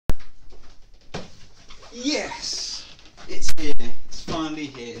Yes! It's here. It's finally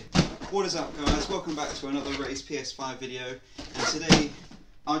here. What is up, guys? Welcome back to another Raised PS5 video. And today,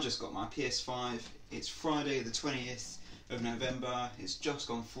 I just got my PS5. It's Friday the 20th of November. It's just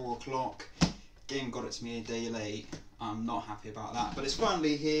gone 4 o'clock. Game got it to me a day late. I'm not happy about that. But it's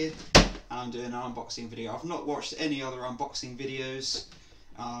finally here. And I'm doing an unboxing video. I've not watched any other unboxing videos.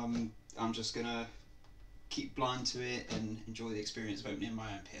 I'm just going to keep blind to it and enjoy the experience of opening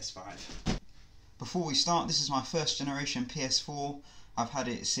my own PS5. Before we start, this is my first generation PS4. I've had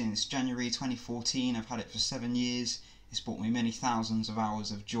it since January 2014. I've had it for 7 years. It's brought me many thousands of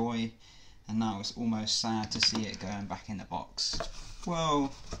hours of joy, and now it's almost sad to see it going back in the box.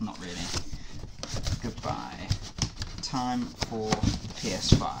 Well, not really. Goodbye. Time for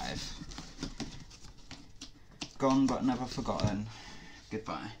PS5. Gone but never forgotten.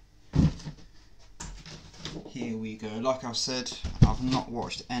 Goodbye. Here we go. Like I've said, I've not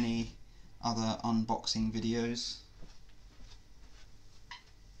watched any other unboxing videos.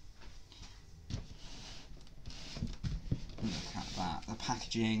 Look at that. The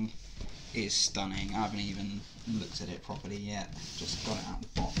packaging is stunning. I haven't even looked at it properly yet. Just got it out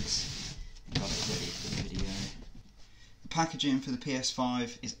of the box and got it ready for the video. The packaging for the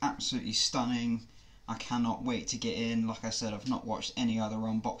PS5 is absolutely stunning. I cannot wait to get in. Like I said, I've not watched any other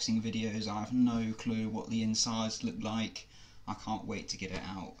unboxing videos. I have no clue what the insides look like. I can't wait to get it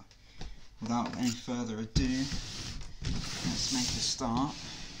out. Without any further ado, let's make a start.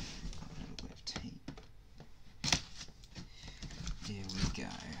 Got a little bit of tape. Here we go.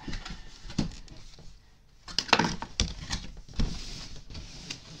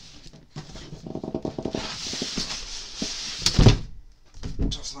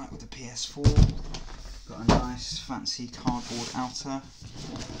 Just like with the PS4, got a nice fancy cardboard outer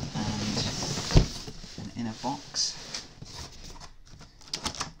and an inner box.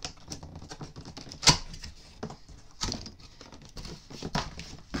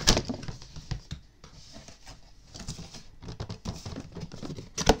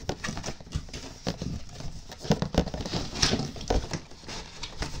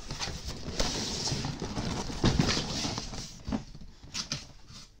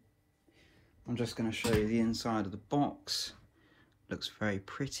 I'm just going to show you the inside of the box. Looks very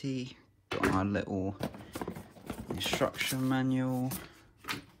pretty. Got my little instruction manual.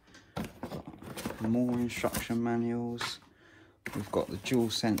 Got more instruction manuals. We've got the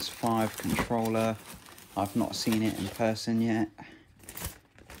DualSense 5 controller. I've not seen it in person yet.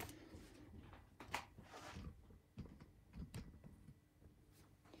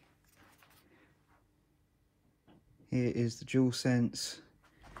 Here is the DualSense.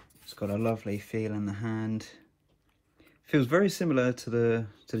 It's got a lovely feel in the hand. Feels very similar to the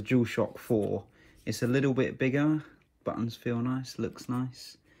DualShock 4. It's a little bit bigger. Buttons feel nice, looks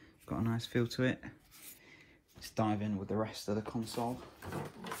nice. Got a nice feel to it. Let's dive in with the rest of the console.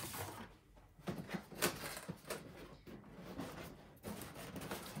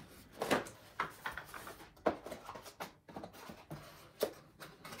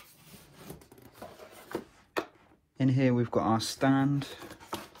 In here we've got our stand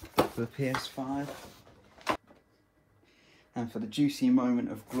for the PS5, and for the juicy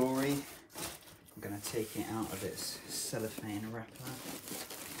moment of glory, I'm going to take it out of its cellophane wrapper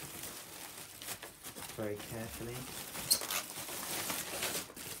very carefully.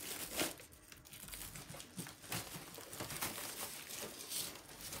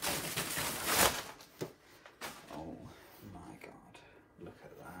 Oh my god, look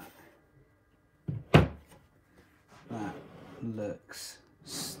at that. That looks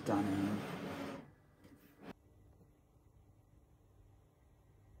stunning.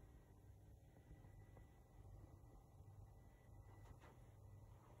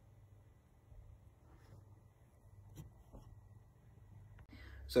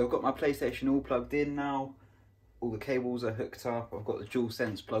 So I've got my PlayStation all plugged in now. All the cables are hooked up. I've got the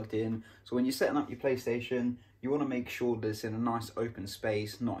DualSense plugged in. So when you're setting up your PlayStation, you want to make sure that it's in a nice open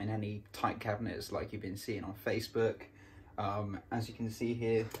space, not in any tight cabinets like you've been seeing on Facebook. As you can see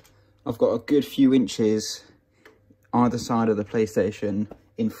here, I've got a good few inches either side of the PlayStation,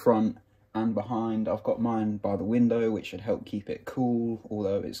 in front and behind. I've got mine by the window, which should help keep it cool,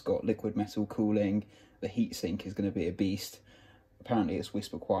 although it's got liquid metal cooling. The heatsink is going to be a beast. Apparently it's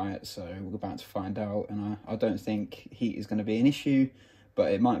whisper quiet, so we're about to find out, and I don't think heat is going to be an issue,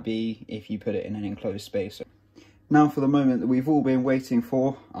 but it might be if you put it in an enclosed space. Now for the moment that we've all been waiting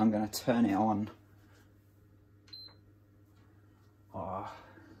for, I'm going to turn it on. Oh,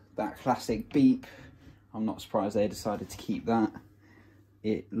 that classic beep. I'm not surprised they decided to keep that.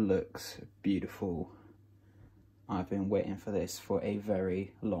 It looks beautiful. I've been waiting for this for a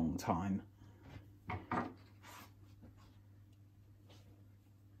very long time.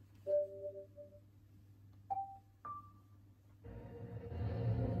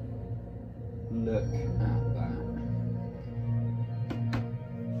 Look at